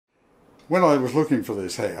When I was looking for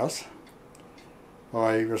this house,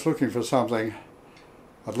 I was looking for something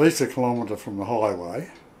at least 1 kilometre from the highway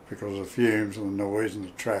because of the fumes and the noise and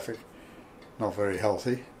the traffic, not very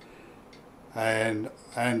healthy, and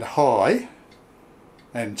high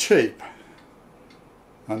and cheap.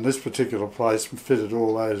 And this particular place fitted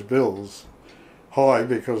all those bills. High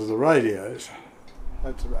because of the radios.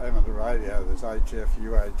 That's the amateur radio. There's HF,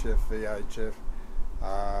 UHF,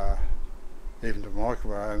 VHF, even the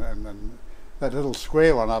microwave, and that little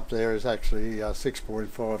square one up there is actually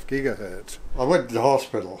 6.5 gigahertz. I went to the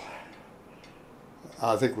hospital.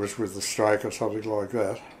 I think it was with a stroke or something like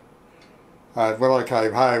that. And when I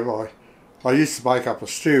came home, I used to make up a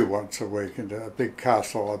stew once a week in a big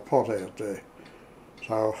cast iron pot out there.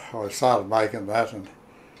 So I started making that and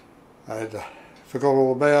forgot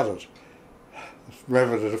all about it.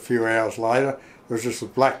 Remembered it a few hours later. There was just a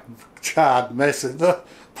black charred mess in the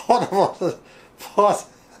bottom of the pot.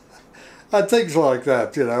 And things like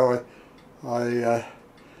that, you know.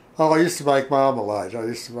 I used to make marmalade. I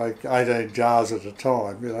used to make 18 jars at a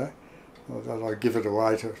time, you know. And I'd give it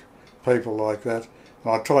away to people like that.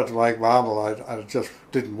 And I tried to make marmalade and it just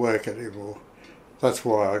didn't work anymore. That's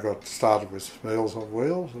why I got started with Meals on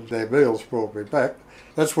Wheels, and their meals brought me back.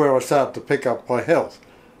 That's where I started to pick up my health.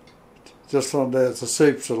 Just on there, the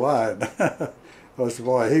soups alone. I used to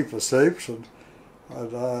buy a heap of soups and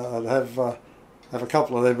I'd have a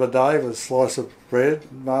couple of them a day with a slice of bread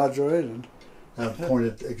and margarine. And I'm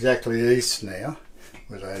pointed exactly east now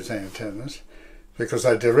with those antennas because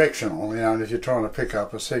they're directional, you know, and if you're trying to pick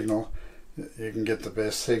up a signal, you can get the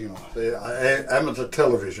best signal. The amateur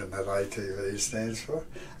television, that ATV stands for.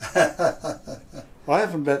 I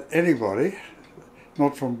haven't met anybody,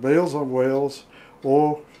 not from Meals on Wheels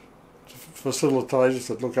or facilitators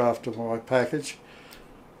that look after my package.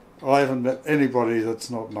 I haven't met anybody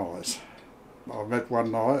that's not nice. I met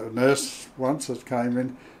one night, a nurse once that came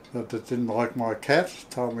in that didn't like my cat,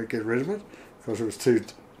 told me to get rid of it because there was too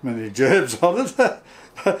many germs on it.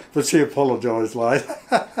 But she apologised later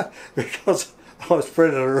because I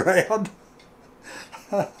spread it around.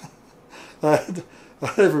 And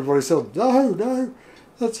everybody said, no,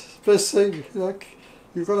 that's the best thing. Like,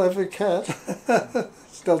 you've got to have a cat. It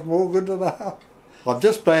does more good than harm. I'm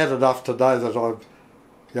just bad enough to know that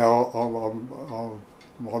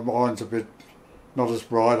my mind's a bit not as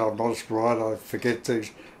bright. I'm not as bright. I forget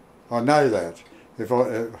things. I know that.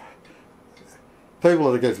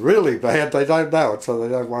 People that get really bad, they don't know it, so they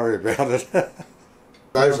don't worry about it.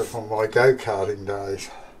 Those are from my go-karting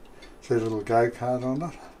days. See a little go-kart on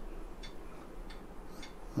it?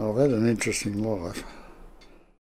 Oh, I've had an interesting life.